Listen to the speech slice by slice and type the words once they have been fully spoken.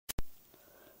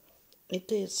It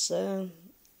is a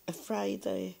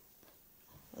Friday,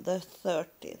 the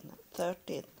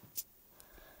 13th,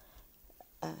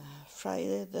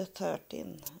 Friday the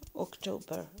 13th,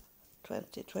 October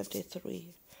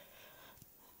 2023.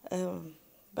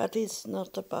 But it's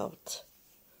not about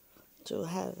to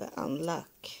have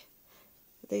unluck.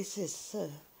 This is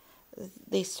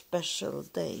this special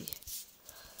day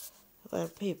where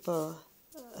people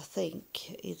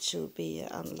think it should be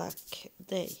unluck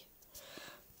day.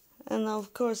 And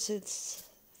of course it's,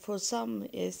 for some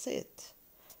is it,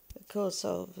 because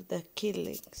of the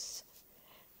killings.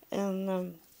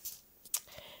 And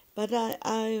but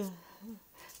I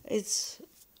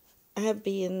have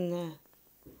been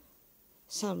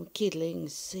some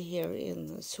killings here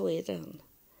in Sweden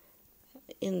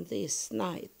in this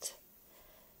night.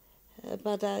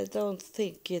 But I don't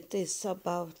think it is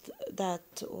about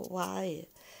that why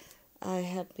I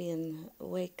have been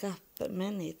wake up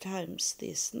many times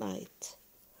this night.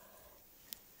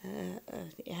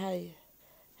 I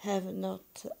have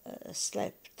not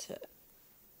slept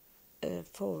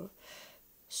for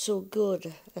so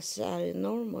good as I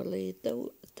normally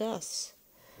does.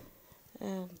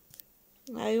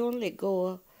 I only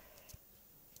go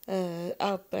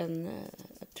up and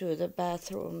to the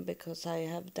bathroom because I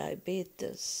have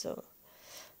diabetes, so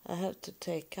I have to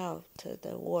take out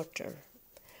the water.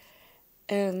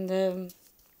 And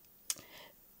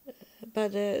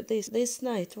but this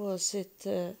night was it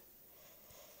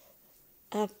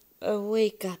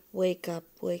wake up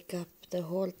the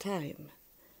whole time,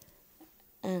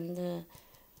 and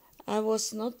I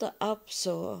was not up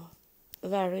so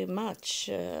very much,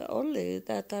 only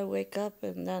that I wake up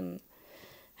and then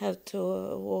have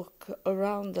to walk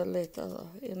around a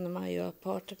little in my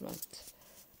apartment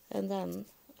and then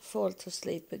fall to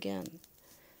sleep again.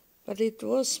 But it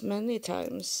was many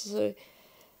times.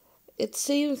 It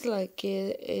seems like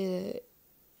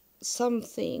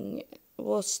something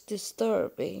was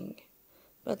disturbing,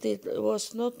 but it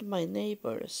was not my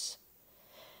neighbors.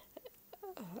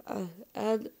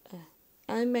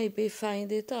 I maybe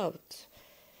find it out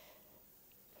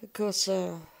because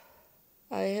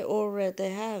I already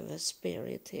have a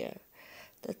spirit here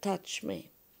that touch me.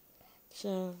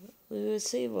 So we will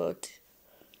see what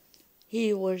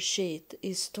he or she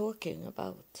is talking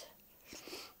about.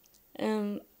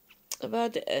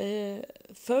 But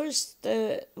first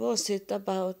was it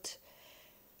about,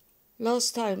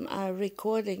 last time I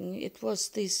recording, it was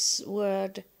this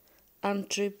word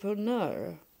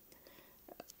entrepreneur.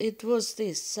 It was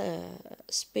this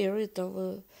spirit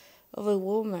of a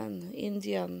woman,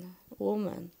 Indian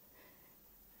woman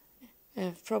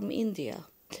from India.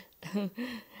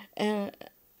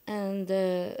 and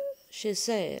she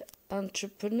said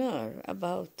entrepreneur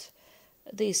about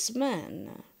this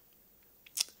man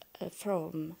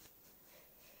from,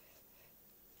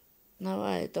 now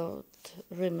I don't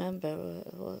remember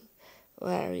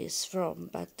where he's from,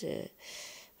 but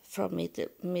from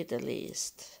Middle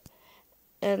East.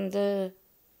 And I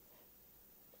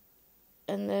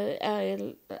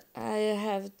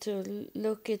have to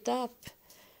look it up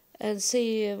and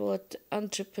see what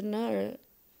entrepreneur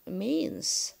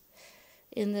means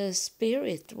in a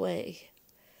spirit way.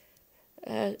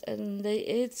 And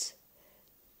it's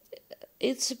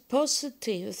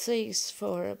positive things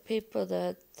for people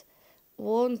that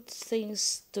want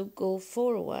things to go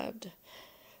forward,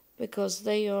 because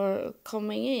they are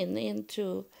coming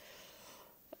into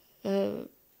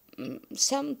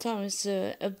sometimes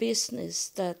a business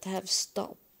that have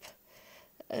stopped.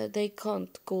 They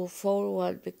can't go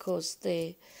forward because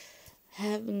they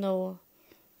have no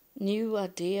new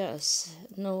ideas,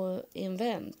 no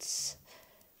invents.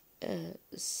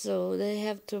 So they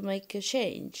have to make a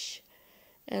change.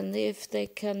 And if they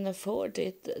can afford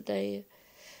it, they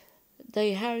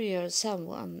hire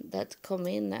someone that come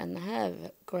in and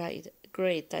have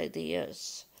great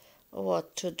ideas of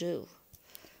what to do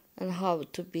and how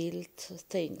to build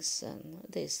things and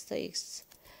these things.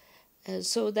 And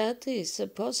so that is a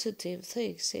positive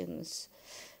thing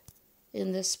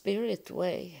in the spirit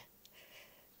way,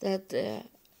 that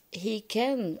he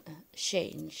can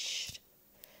change.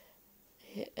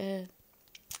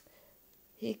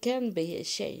 He can be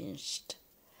changed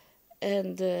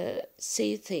and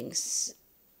see things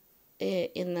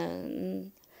in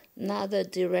another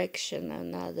direction,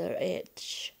 another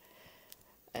edge.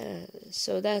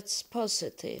 So that's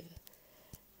positive.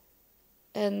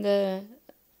 And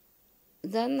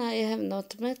then I have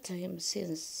not met him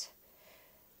since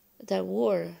the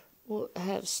war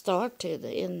have started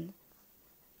in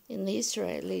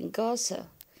Israel, in Gaza.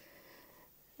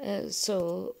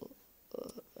 So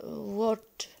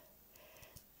what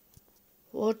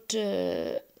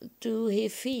do he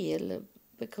feel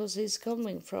because he's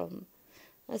coming from?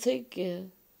 I think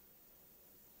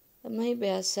maybe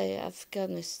I say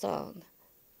Afghanistan.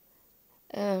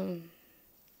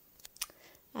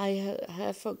 I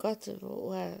have forgotten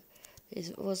where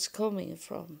it was coming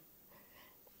from,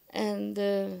 and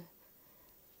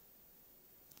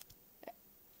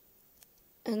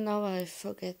now I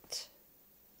forget.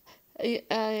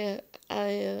 I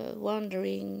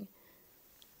wondering.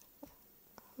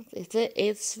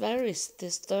 It's very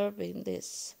disturbing,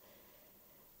 this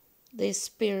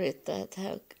spirit that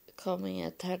have coming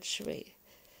attached me,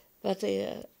 but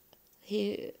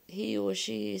he or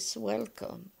she is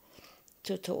welcome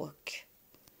to talk,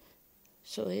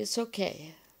 so it's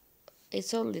okay.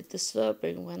 It's only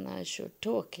disturbing when I should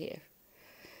talk here,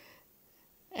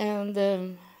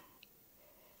 and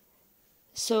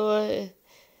so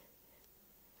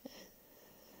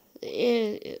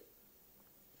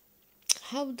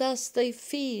how does they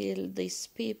feel, these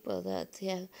people that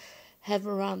have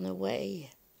run away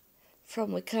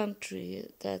from a country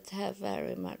that have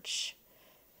very much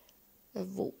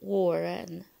war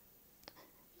and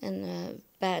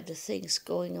bad things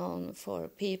going on for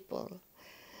people?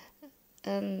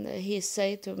 And he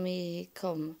said to me he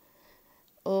come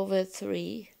over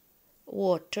 3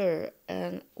 waters,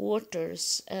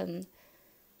 and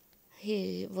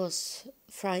he was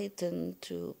frightened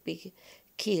to be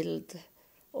killed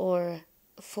or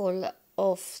fall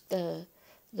off the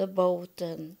boat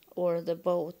or the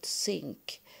boat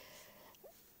sink.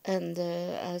 And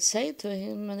I say to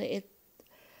him,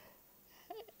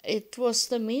 it was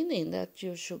the meaning that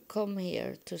you should come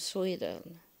here to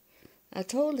Sweden. I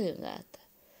told him that.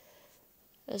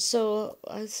 So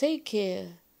I think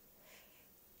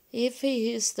if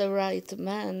he is the right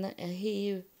man,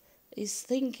 he is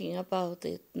thinking about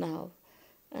it now,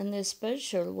 and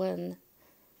especially when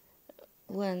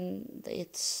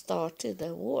it started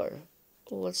the war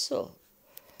also,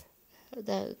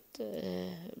 that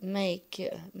make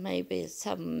maybe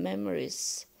some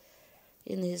memories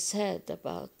in his head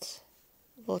about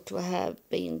what have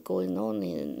been going on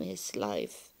in his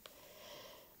life.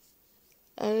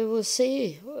 I will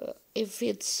see if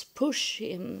it's push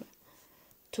him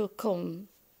to come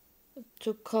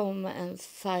and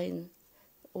find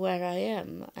where I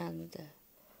am and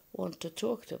want to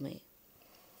talk to me.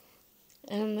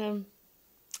 And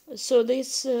so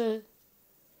this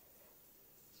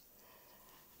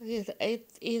it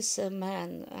is a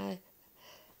man.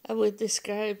 I would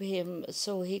describe him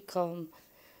so he come.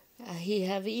 He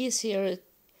have easier.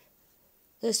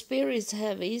 The spirits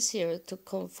have easier to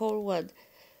come forward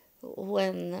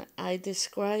when I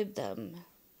describe them.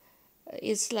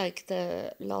 It's like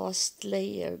the last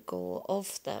layer go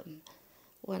off them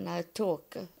when I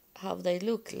talk how they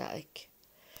look like.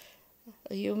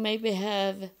 You maybe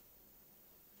have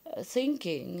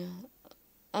thinking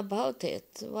about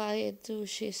it. Why do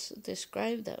she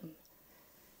describe them?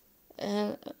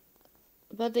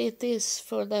 But it is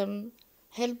for them,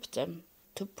 help them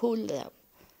to pull them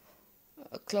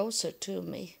closer to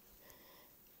me.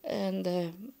 And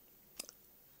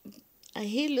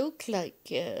he looked like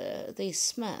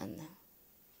this man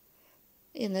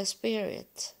in the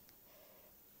spirit.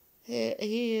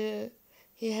 He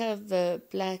have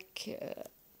black,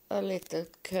 a little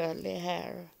curly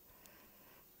hair,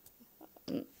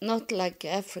 not like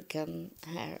African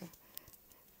hair.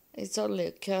 It's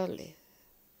only curly,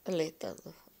 a little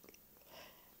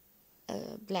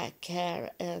black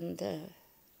hair, and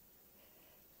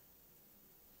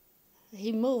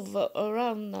he move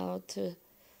around now to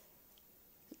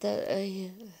the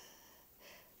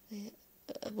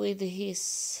with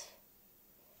his.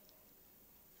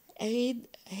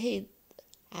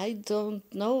 I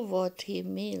don't know what he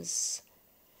means.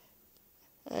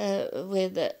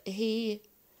 With he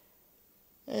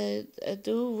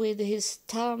do with his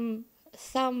thumb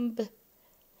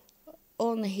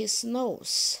on his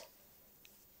nose,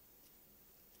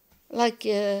 like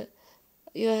you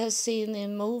have seen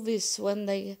in movies when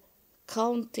they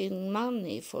counting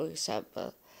money, for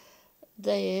example.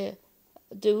 They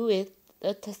do it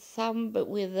that thumb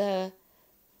with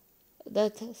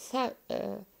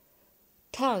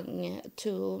tongue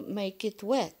to make it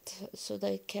wet, so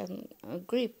they can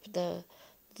grip the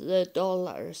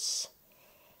dollars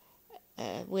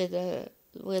with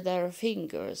their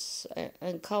fingers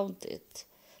and count it.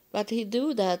 But he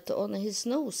do that on his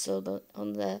nose, so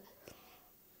on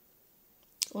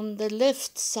the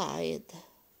left side.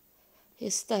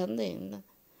 He's standing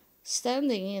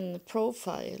in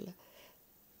profile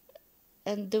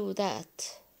and do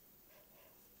that.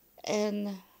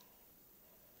 And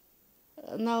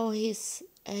now he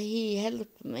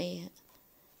helped me,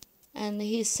 and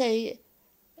he say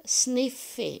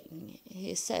sniffing.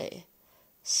 He say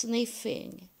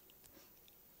sniffing.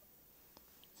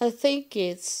 I think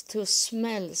it's to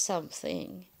smell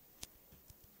something.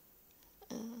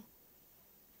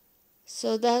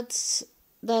 So that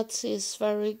is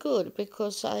very good,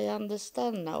 because I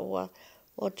understand now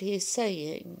what he's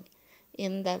saying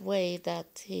in the way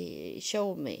that he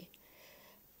showed me,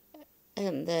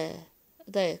 and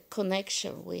the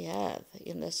connection we have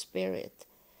in the spirit.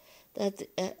 That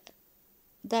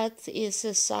is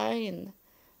a sign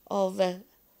of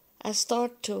I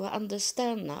start to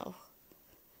understand now.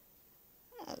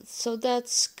 So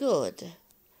that's good.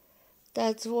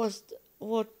 That was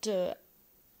what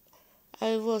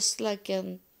I was like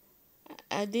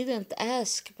I didn't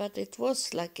ask, but it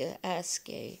was like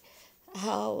asking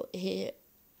how he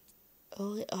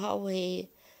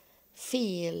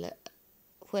feel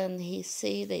when he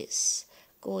see this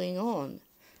going on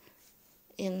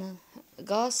in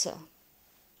Gaza,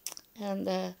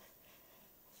 and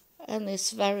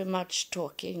it's very much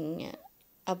talking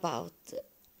about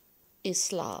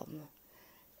Islam,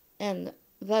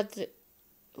 but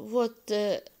what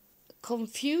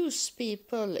confuse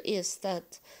people is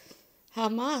that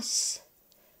Hamas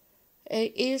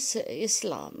is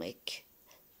Islamic,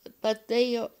 but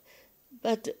they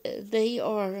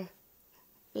are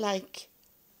like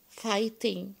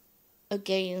fighting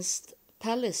against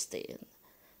Palestine.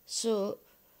 So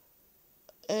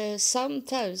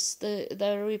sometimes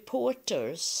the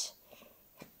reporters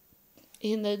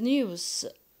in the news,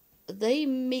 they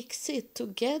mix it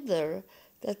together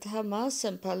that Hamas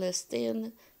and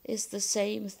Palestine is the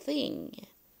same thing.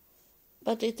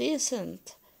 But it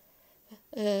isn't,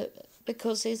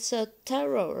 because it's a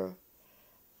terror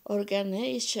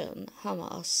organization,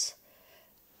 Hamas.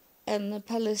 And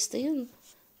Palestine,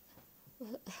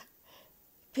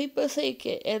 people think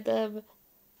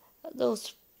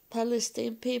those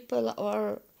Palestinian people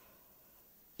are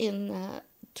in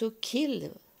to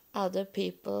kill other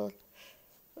people,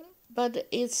 but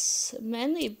it's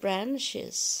many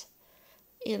branches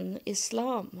in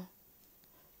Islam,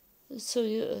 so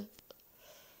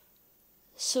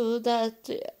that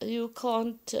you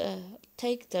can't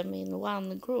take them in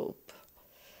one group,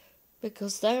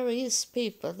 because there is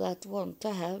people that want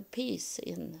to have peace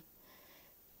in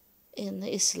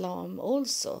Islam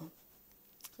also,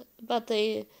 but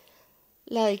they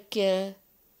like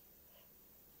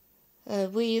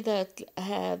we that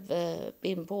have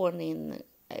been born in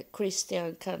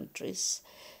Christian countries,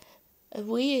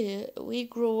 we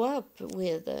grew up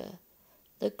with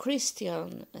the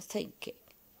Christian thinking,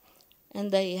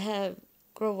 and they have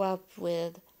grown up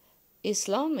with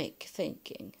Islamic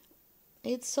thinking.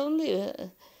 It's only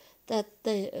that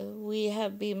we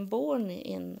have been born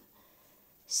in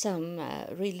some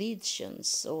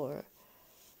religions or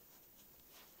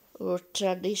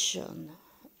tradition,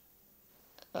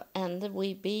 and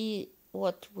we be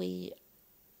what we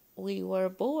were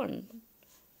born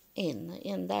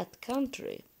in that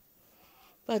country.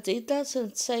 But it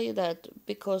doesn't say that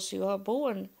because you are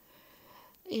born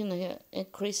in a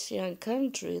Christian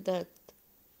country that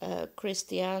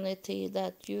Christianity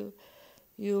that you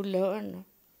learn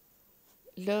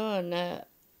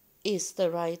is the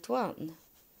right one.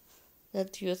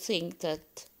 That you think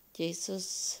that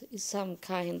Jesus is some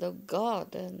kind of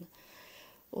God,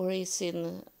 or is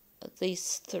in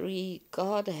these three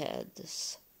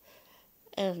Godheads,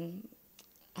 and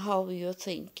how you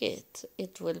think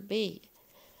it will be.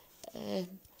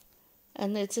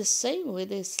 And it's the same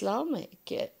with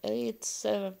Islamic. It's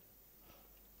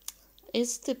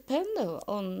dependent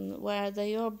on where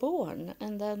they are born,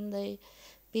 and then they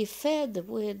be fed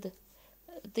with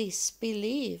this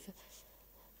belief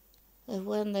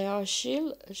when they are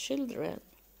children,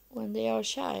 when they are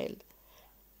child,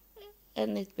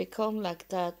 and it become like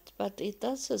that. But it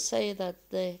doesn't say that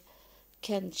they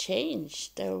can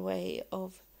change their way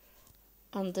of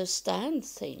understand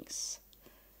things.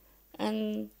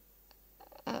 And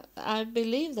I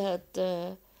believe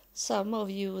that some of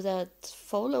you that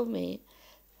follow me,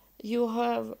 you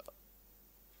have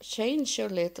changed a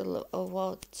little of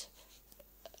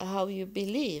how you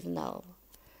believe now,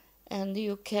 and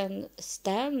you can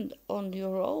stand on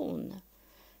your own,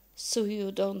 so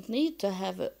you don't need to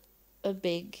have a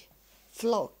big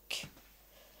flock,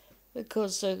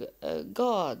 because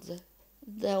God,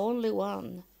 the only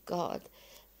one God,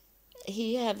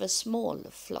 he have a small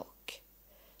flock,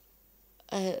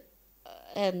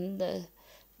 and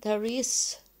there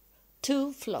is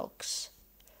two flocks,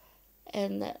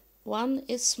 and one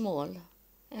is small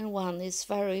and one is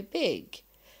very big,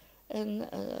 and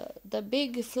the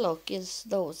big flock is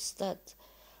those that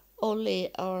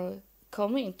only are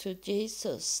coming to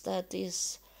Jesus that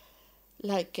is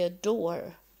like a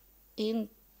door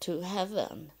into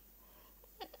heaven,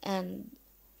 and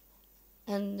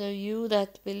you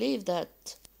that believe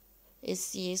that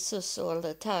is Jesus all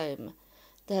the time,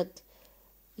 that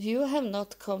you have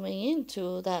not coming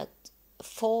into that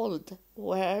fold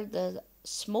where the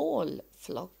small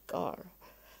flock are,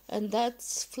 and that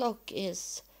flock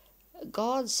is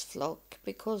God's flock,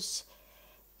 because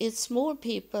it's more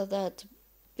people that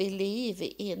believe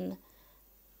in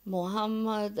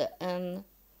Muhammad and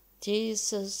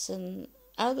Jesus and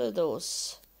other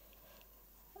those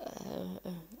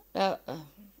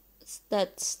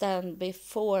that stand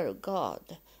before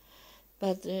God,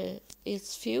 but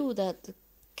it's few that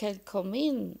can come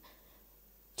in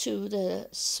to the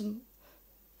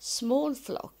small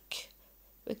flock,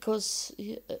 because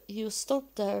you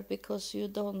stop there because you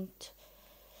don't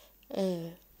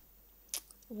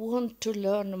want to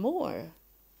learn more.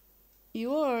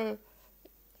 You are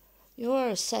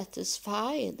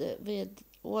satisfied with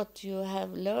what you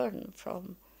have learned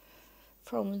from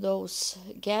those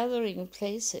gathering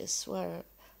places where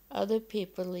other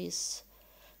people is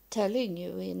telling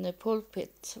you in the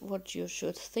pulpit what you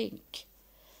should think.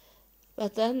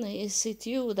 But then is it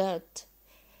you that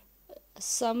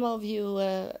some of you,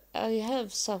 I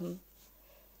have some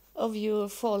of your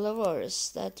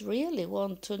followers that really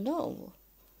want to know,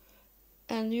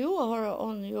 and you are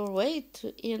on your way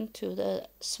into the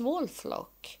small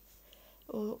flock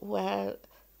where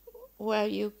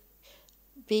you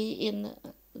be in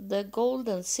the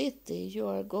golden city. You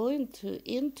are going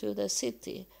into the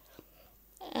city,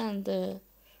 and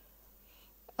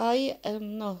I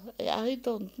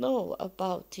don't know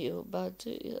about you, but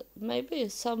maybe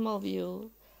some of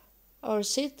you are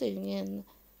sitting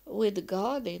with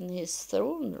God in his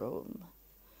throne room,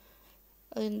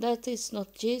 and that is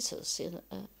not Jesus,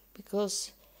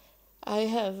 because I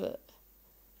have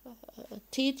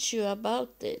teach you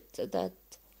about it, that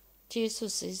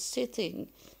Jesus is sitting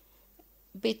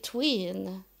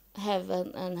between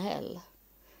heaven and hell,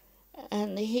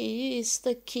 and he is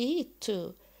the key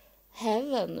to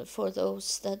heaven for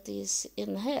those that is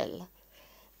in hell,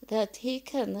 that he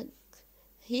can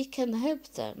help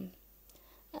them,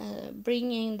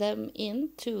 bringing them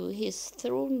into his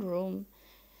throne room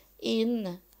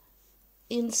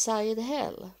inside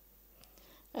hell.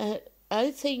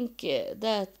 I think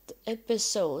that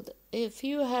episode, if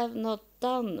you have not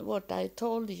done what I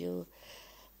told you,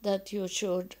 that you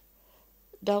should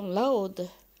download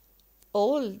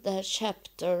all the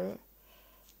chapter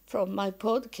from my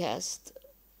podcast.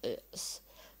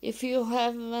 If you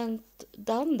haven't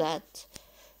done that,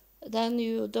 then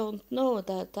you don't know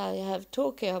that I have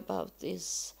talking about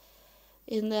this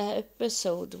in the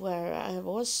episode where I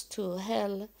was to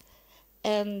hell,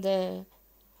 and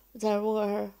there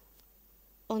were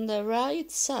on the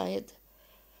right side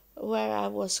where I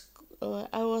was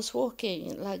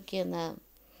walking like in a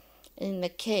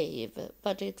cave,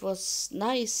 but it was a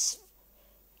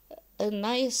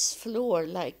nice floor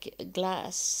like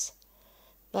glass,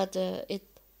 but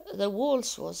the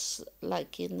walls was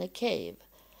like in a cave,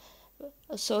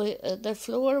 so the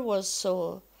floor was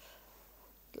so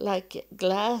like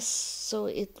glass, so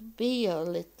it be a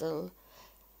little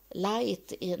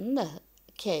light in the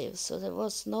cave, so there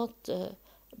was not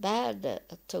bad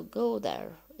to go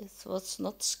there. It was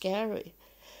not scary.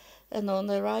 And on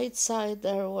the right side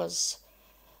there was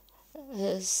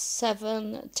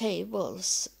 7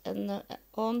 tables, and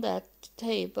on that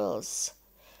tables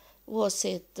was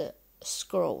it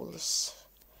scrolls,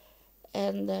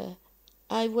 and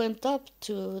I went up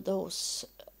to those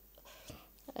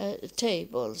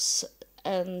tables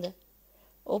and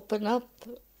opened up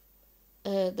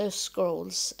the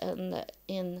scrolls, and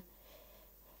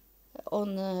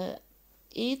on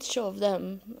each of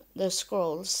them, the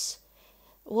scrolls,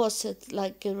 was it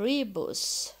like a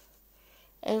rebus,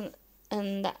 and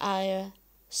I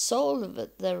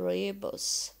solved the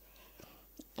rebus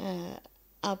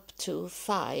up to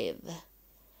 5.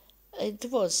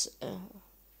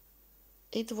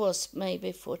 It was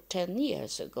maybe for 10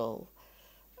 years ago.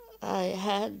 I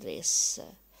had this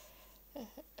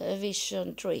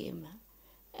vision dream,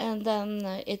 and then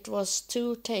it was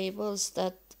 2 tables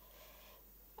that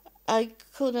I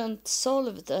couldn't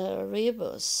solve the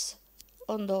rebus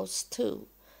on those 2,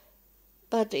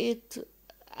 but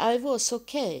I was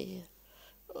okay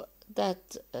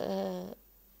that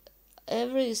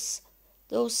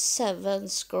those 7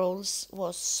 scrolls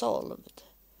was solved,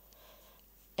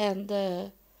 and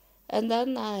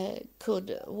then I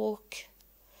could walk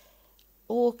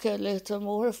a little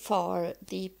more far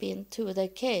deep into the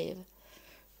cave,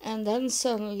 and then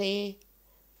suddenly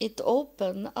it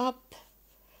opened up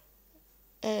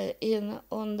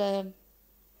on the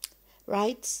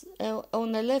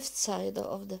on the left side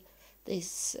of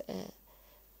this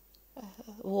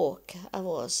walk. I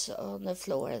was on the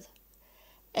floor,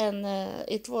 and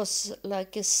it was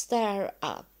like a stair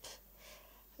up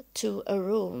to a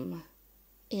room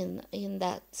in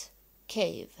that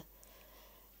cave,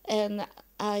 and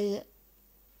I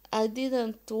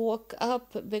didn't walk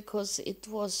up because it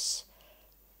was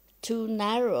too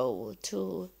narrow,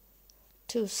 too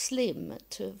slim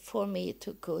for me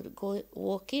to could go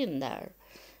walk in there,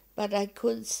 but I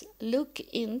could look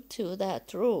into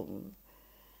that room,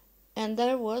 and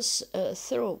there was a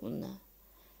throne,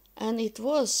 and it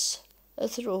was a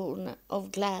throne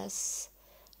of glass,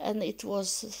 and it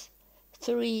was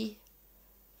three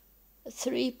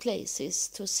places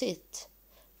to sit,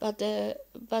 but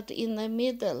in the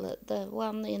middle, the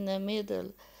one in the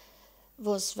middle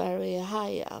was very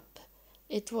high up.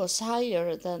 It was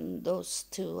higher than those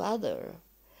two other,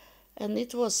 and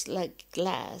it was like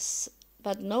glass,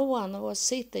 but no one was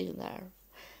sitting there.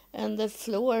 And the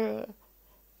floor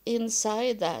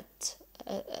inside that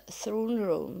throne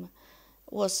room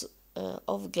was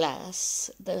of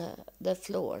glass, the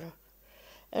floor.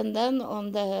 And then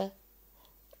on the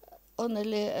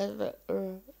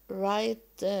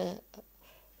right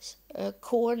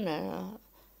corner,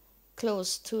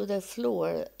 close to the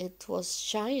floor, it was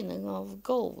shining of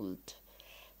gold.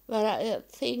 But I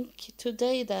think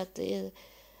today that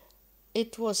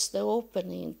it was the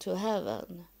opening to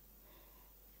heaven.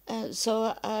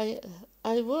 So I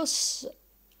was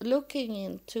looking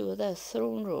into the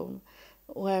throne room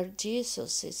where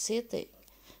Jesus is sitting,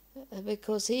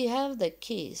 because he have the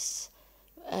keys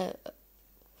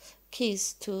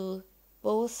to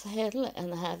both hell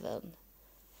and heaven,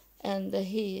 and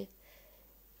he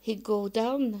go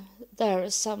down there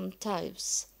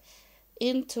sometimes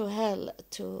into hell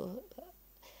to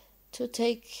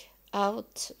take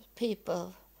out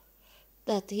people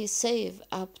that he save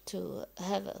up to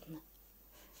heaven.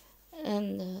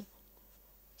 And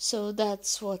so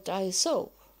that's what I saw.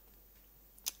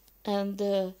 And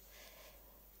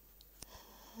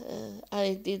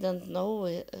I didn't know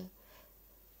it.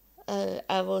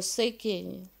 I was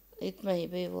thinking it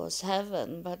maybe was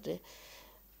heaven, but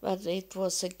it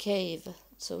was a cave,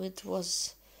 so it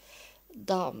was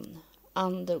down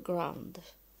underground.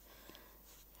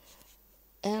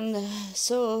 And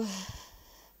so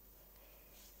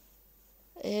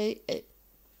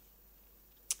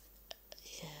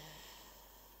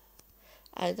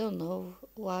I don't know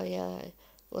why I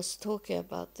was talking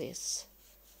about this.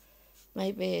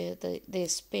 Maybe the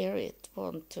Spirit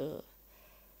want to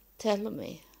tell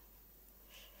me.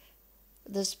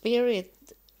 The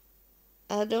Spirit,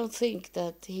 I don't think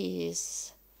that he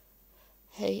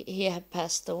had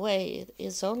passed away.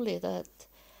 It's only that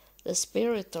the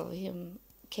spirit of him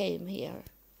came here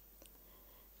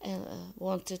and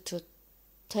wanted to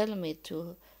tell me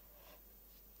to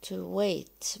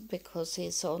wait, because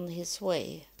he's on his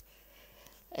way.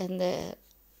 And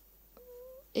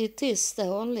it is the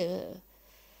only...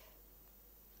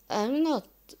 I'm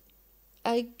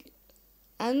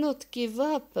not give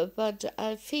up, but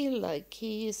I feel like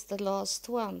he is the last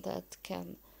one that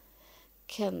can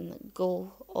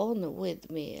go on with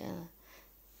me,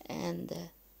 and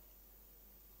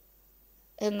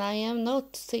I am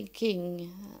not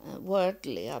thinking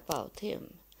worldly about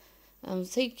him. I'm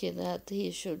thinking that he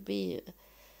should be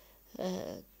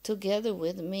together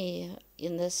with me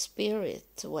in the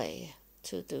spirit way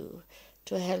to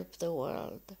help the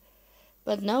world.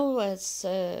 But now, as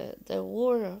the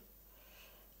war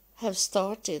have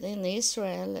started in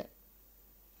Israel,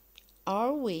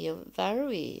 are we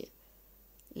very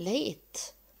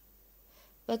late?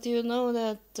 But you know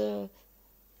that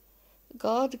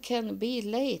God can be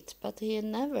late, but he is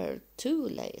never too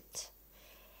late.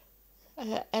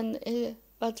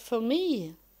 But for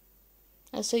me,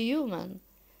 as a human,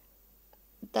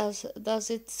 does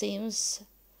it seems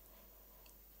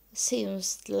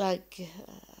like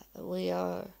we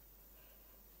are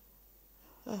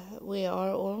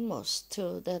almost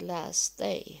to the last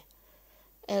day,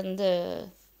 and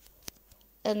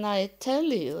I tell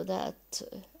you that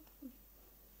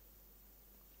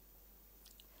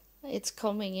it's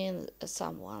coming in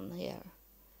someone here.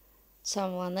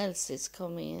 Someone else is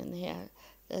coming in here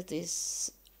that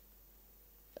is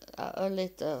a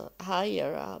little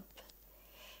higher up.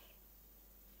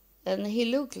 And he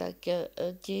looked like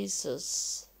a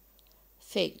Jesus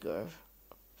figure.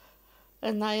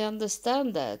 And I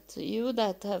understand that. You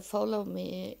that have followed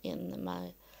me in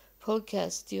my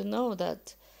podcast, you know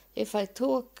that if I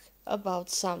talk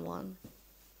about someone,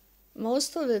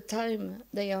 most of the time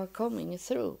they are coming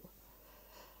through.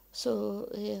 So,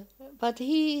 but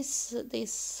he's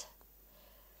this.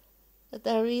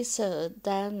 There is a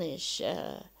Danish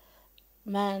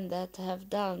man that have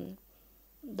done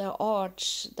the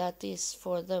arch that is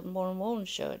for the Mormon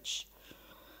church.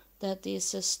 That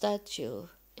is a statue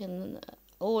in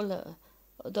all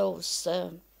those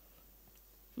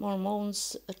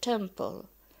Mormons temple.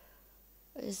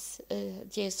 Is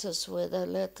Jesus with a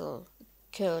little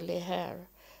curly hair,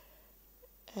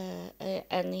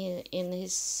 and in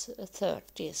his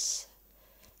 30s,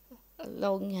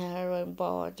 long hair and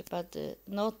beard, but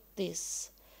not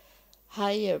this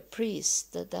higher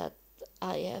priest that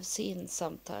I have seen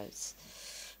sometimes,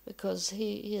 because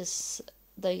he is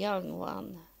the young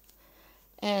one,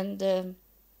 and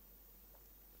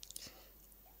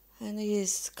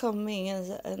he's coming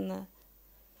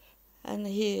and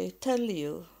he tell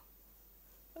you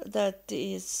that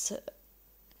is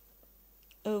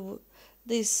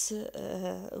this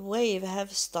wave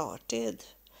have started,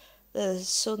 the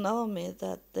tsunami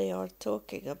that they are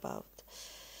talking about,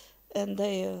 and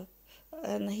they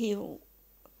and he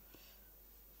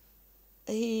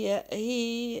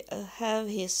have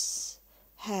his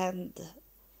hand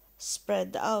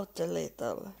spread out a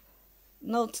little,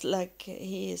 not like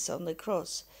he is on the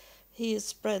cross. He is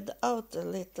spread out a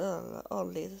little,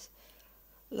 only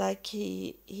like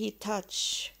he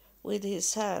touch with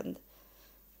his hand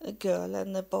a girl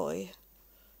and a boy,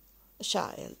 a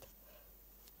child,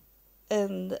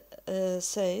 and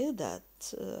say that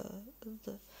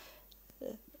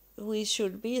we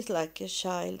should be like a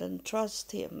child and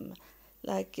trust him,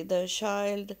 like the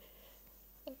child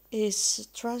is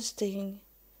trusting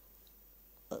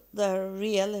their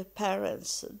real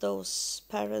parents, those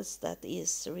parents that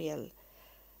is real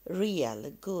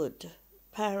good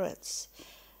parents.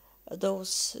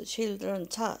 Those children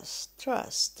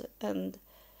trust, and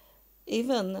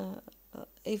even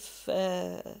if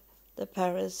the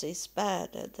parents is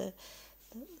bad,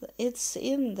 it's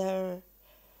in them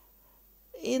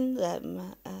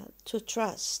to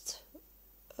trust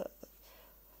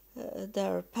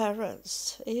their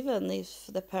parents, even if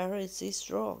the parents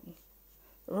is wrong,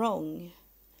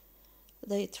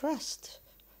 they trust,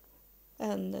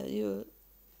 and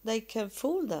they can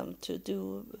fool them to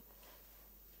do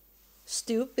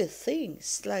stupid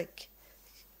things like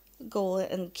go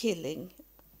and killing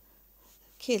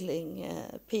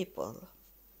people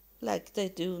like they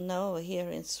do now here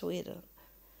in Sweden.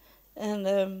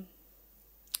 And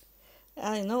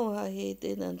I know he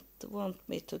didn't want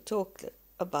me to talk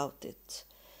about it,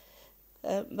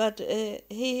 but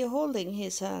he holding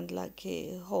his hand like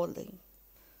he holding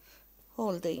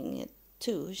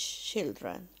two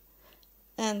children,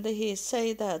 and he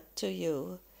say that to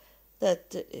you,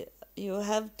 that you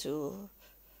have to,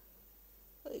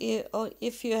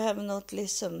 if you have not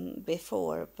listened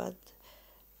before, but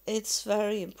it's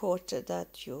very important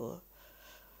that you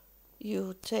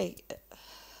take.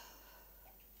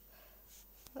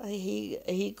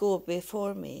 He go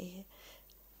before me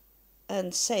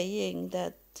and saying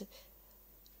that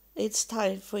it's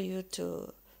time for you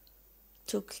to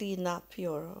clean up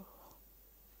your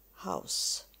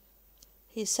house.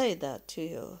 He say that to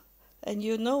you, and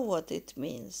you know what it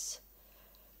means,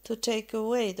 to take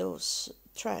away those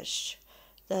trash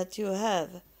that you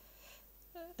have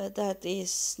that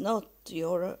is not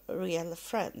your real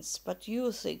friends, but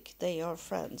you think they are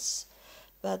friends,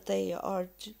 but they are.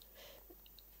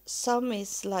 Some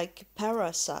is like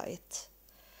parasite.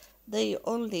 They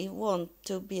only want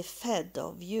to be fed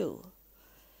of you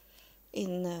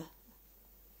in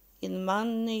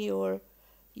money or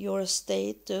your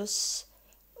status,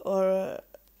 or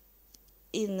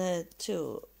in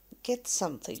to get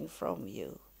something from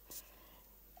you,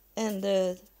 and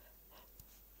there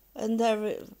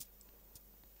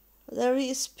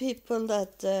is people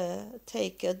that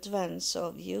take advantage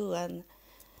of you, and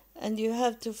you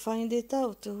have to find it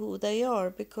out who they are,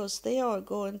 because they are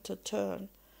going to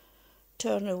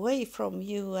turn away from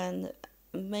you and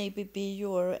maybe be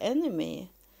your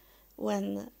enemy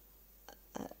when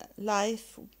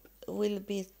life will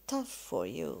be tough for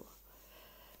you,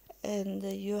 and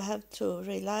you have to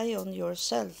rely on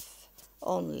yourself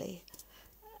only,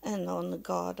 and on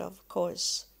God, of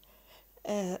course,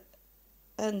 and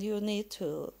you need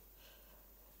to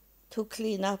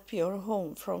clean up your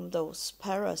home from those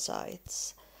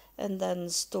parasites, and then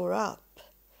store up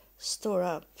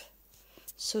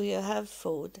so you have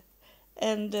food.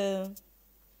 And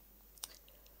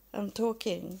I'm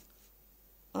talking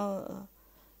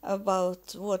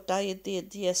about what I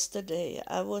did yesterday.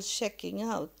 I was checking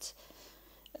out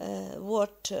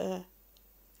what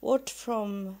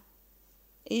from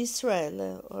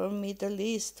Israel or Middle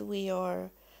East, we are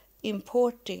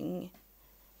importing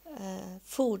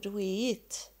food we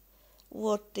eat,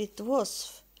 what it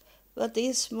was. But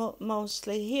it's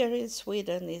mostly here in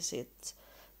Sweden, is it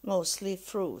mostly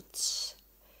fruits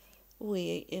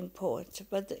we import.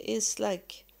 But it's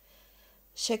like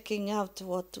checking out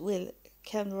what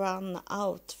can run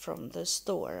out from the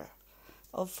store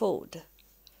of food.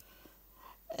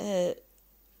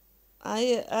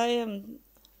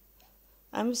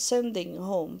 I'm sending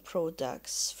home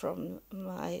products from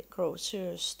my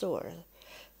grocery store,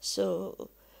 so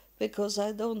because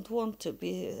I don't want to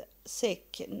be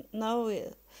sick. Now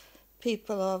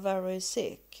people are very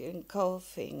sick and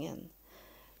coughing, and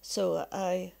so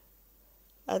I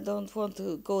don't want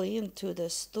to go into the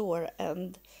store,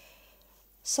 and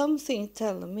something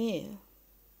tell me,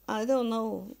 I don't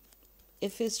know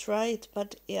if it's right,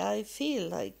 but I feel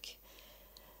like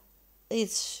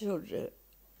it should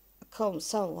come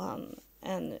someone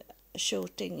and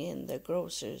shooting in the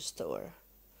grocery store.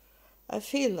 I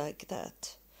feel like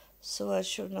that, so I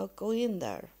should not go in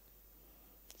there.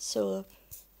 So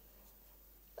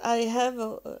I have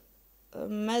a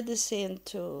medicine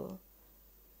to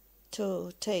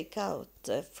take out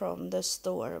from the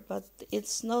store, but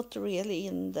it's not really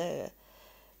in the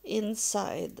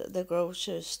inside the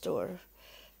grocery store.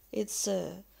 It's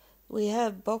we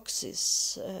have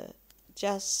boxes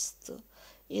just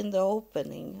in the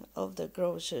opening of the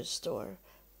grocery store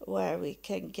where we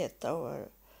can get our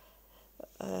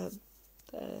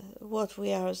what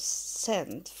we are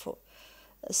sent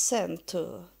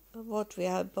to, what we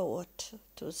have bought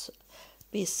to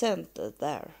be sent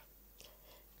there.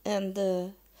 And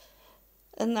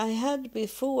I had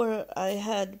before, I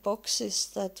had boxes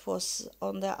that was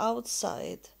on the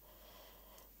outside,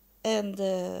 and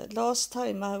last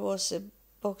time I was in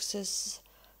boxes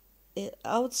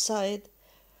outside,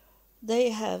 they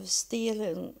have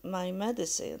stolen my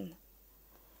medicine.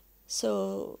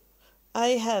 So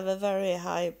I have a very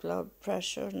high blood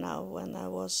pressure now. When I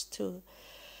was to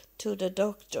the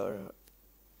doctor,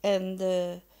 and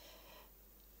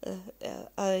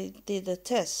I did a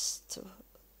test.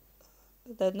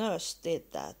 The nurse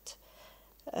did that,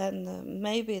 and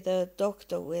maybe the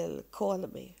doctor will call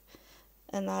me,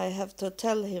 and I have to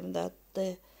tell him that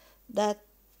that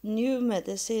new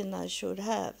medicine I should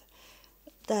have,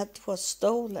 that was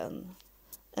stolen,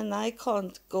 and I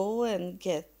can't go and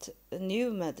get a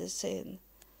new medicine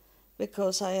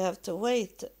because I have to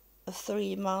wait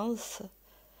 3 months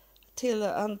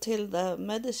until the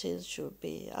medicine should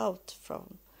be out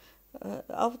from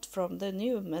the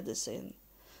new medicine.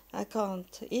 I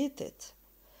can't eat it.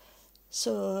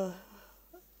 So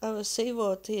I will see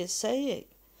what he is saying.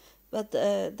 But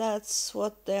that's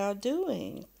what they are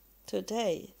doing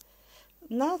today.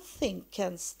 Nothing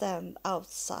can stand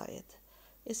outside.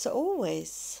 It's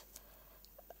always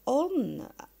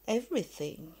on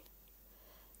everything.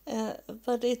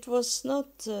 But it was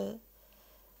not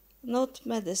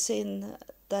medicine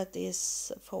that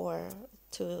is for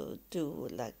to do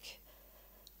like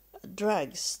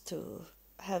drugs, to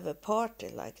have a party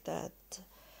like that.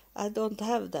 I don't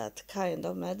have that kind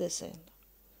of medicine.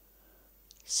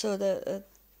 So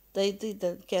they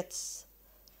didn't get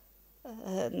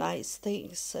nice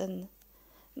things, and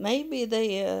maybe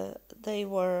they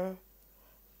were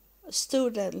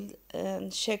student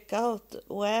and check out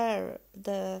where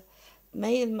the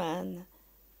mailman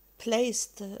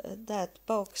placed that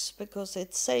box, because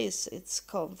it says it's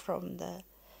come from the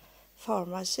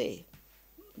pharmacy,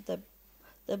 the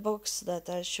box that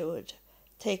I should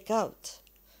take out.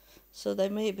 So they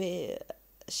maybe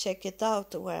check it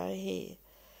out where he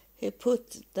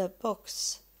put the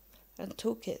box and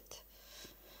took it.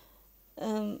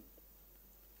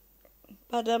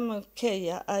 But I'm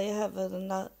okay. I have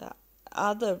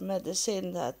other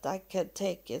medicine that I can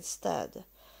take instead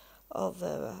of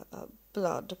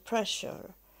blood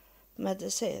pressure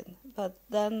medicine. But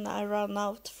then I run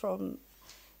out from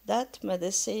that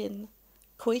medicine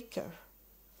quicker.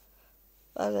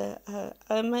 But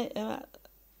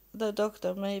the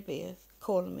doctor maybe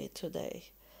call me today,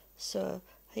 so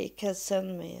he can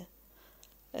send me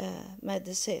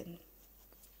medicine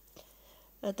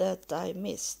that I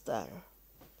missed there.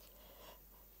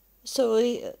 So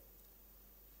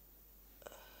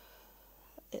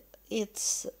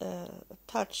it's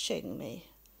touching me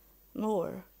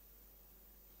more.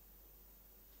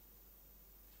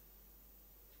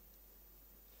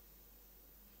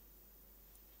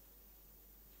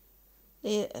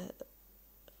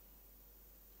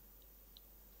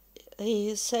 He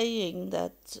is saying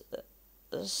that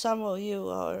some of you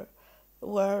are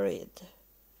worried,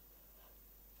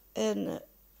 and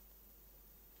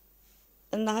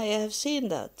And I have seen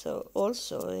that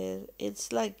also.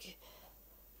 It's like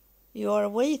you are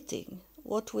waiting.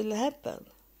 What will happen?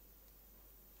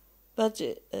 But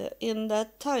in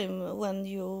that time when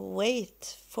you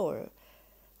wait for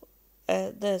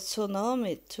the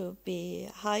tsunami to be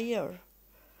higher,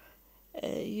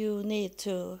 you need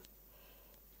to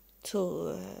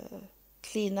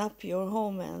clean up your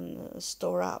home and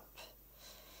store up.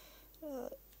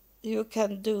 You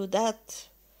can do that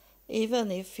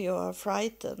even if you are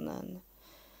frightened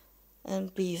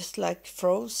and be like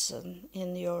frozen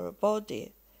in your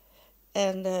body.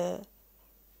 And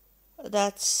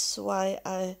that's why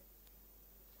I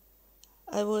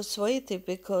was waiting,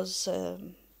 because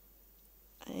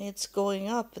it's going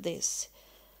up, this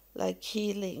like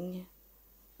healing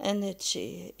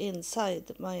energy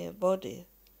inside my body.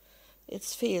 It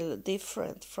feels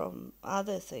different from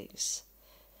other things.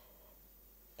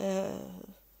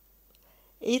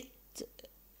 It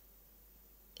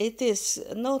is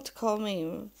not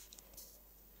coming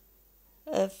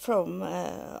from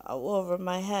over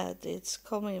my head. It's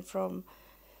coming from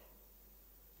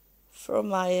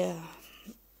my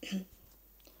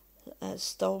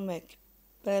stomach,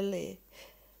 belly,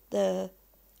 the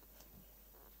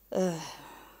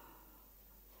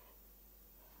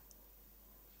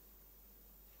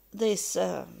this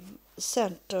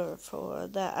center for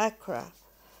the Accra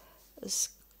is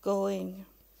going.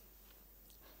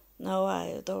 Now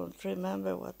I don't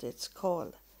remember what it's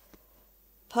called.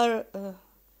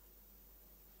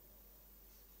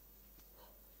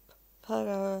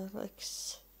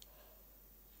 Parallax.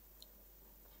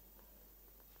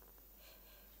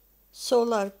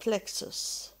 Solar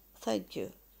plexus. Thank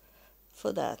you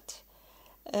for that.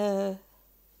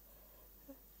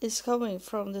 It's coming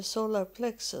from the solar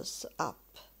plexus up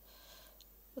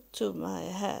to my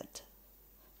head.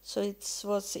 So it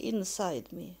was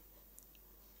inside me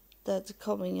that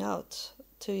coming out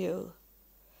to you,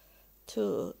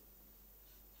 to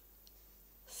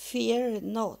fear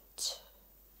not,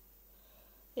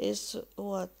 is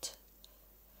what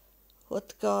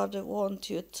God wants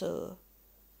you to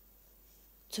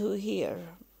hear.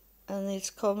 And it's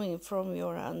coming from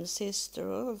your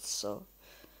ancestor also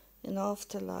in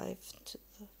afterlife.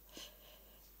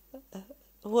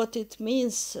 What it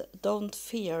means, don't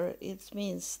fear, it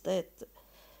means that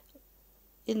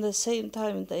in the same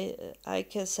time I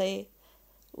can say,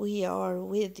 we are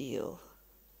with you.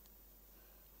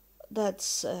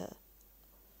 That's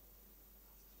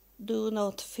do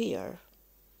not fear.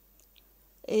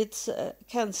 It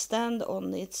can stand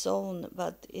on its own,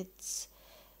 but it's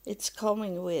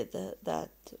coming with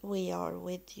that we are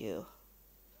with you.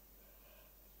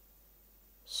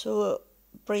 So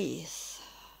breathe.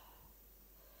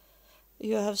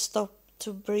 You have stopped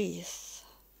to breathe.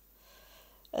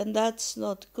 And that's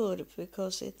not good,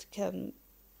 because it can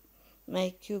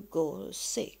make you go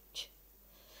sick.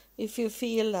 If you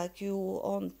feel like you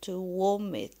want to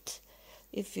vomit,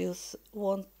 if you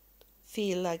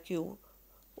feel like you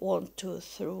want to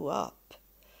throw up,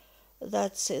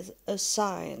 that's a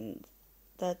sign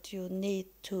that you need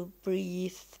to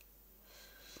breathe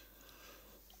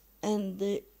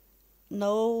and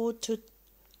know to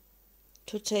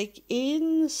take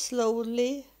in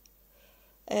slowly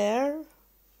air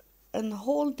and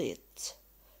hold it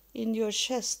in your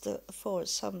chest for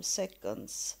some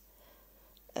seconds,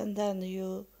 and then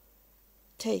you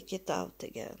take it out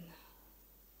again.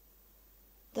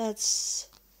 That's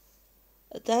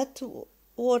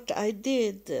what I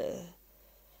did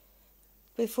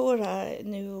before I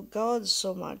knew God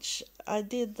so much. I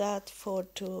did that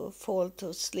to fall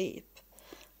to sleep.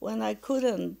 When I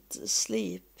couldn't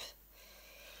sleep,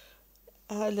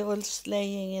 I was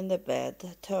laying in the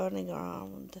bed, turning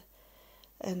around,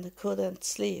 and couldn't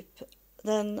sleep.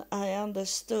 Then I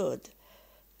understood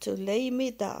to lay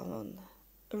me down,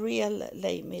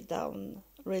 lay me down,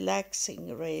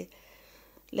 relaxing,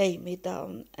 lay me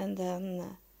down, and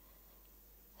then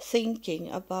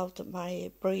thinking about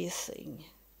my breathing.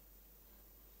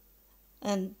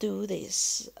 And do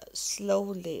this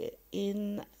slowly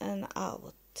in and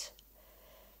out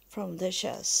from the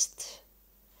chest.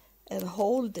 And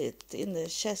hold it in the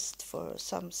chest for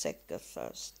some seconds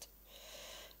first,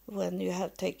 when you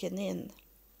have taken in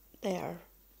there.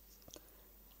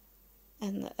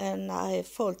 And I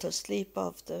fall to sleep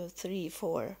after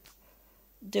 3-4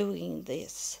 doing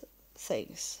these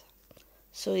things.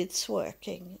 So it's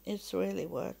working. It's really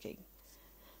working.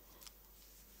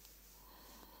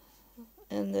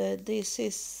 And this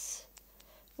is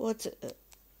what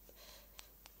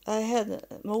I had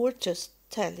more to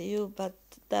tell you, but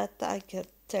that I can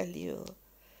tell you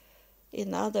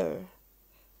in other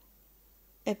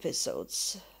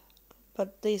episodes.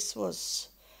 but this was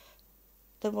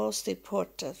the most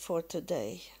important for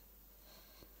today.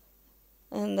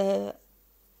 And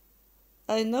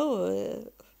I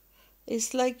know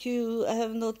it's like you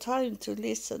have no time to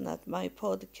listen at my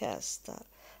podcast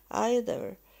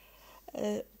either,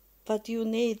 but you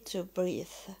need to breathe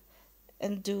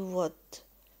and do what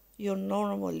you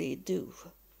normally do.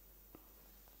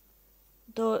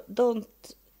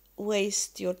 Don't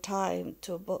waste your time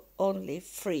to only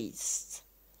freeze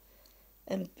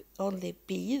and only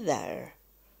be there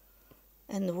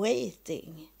and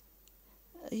waiting.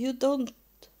 You don't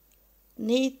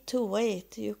need to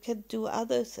wait. You can do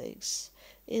other things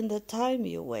in the time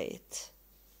you wait.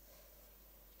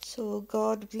 So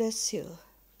God bless you.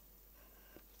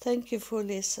 Thank you for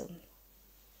listening.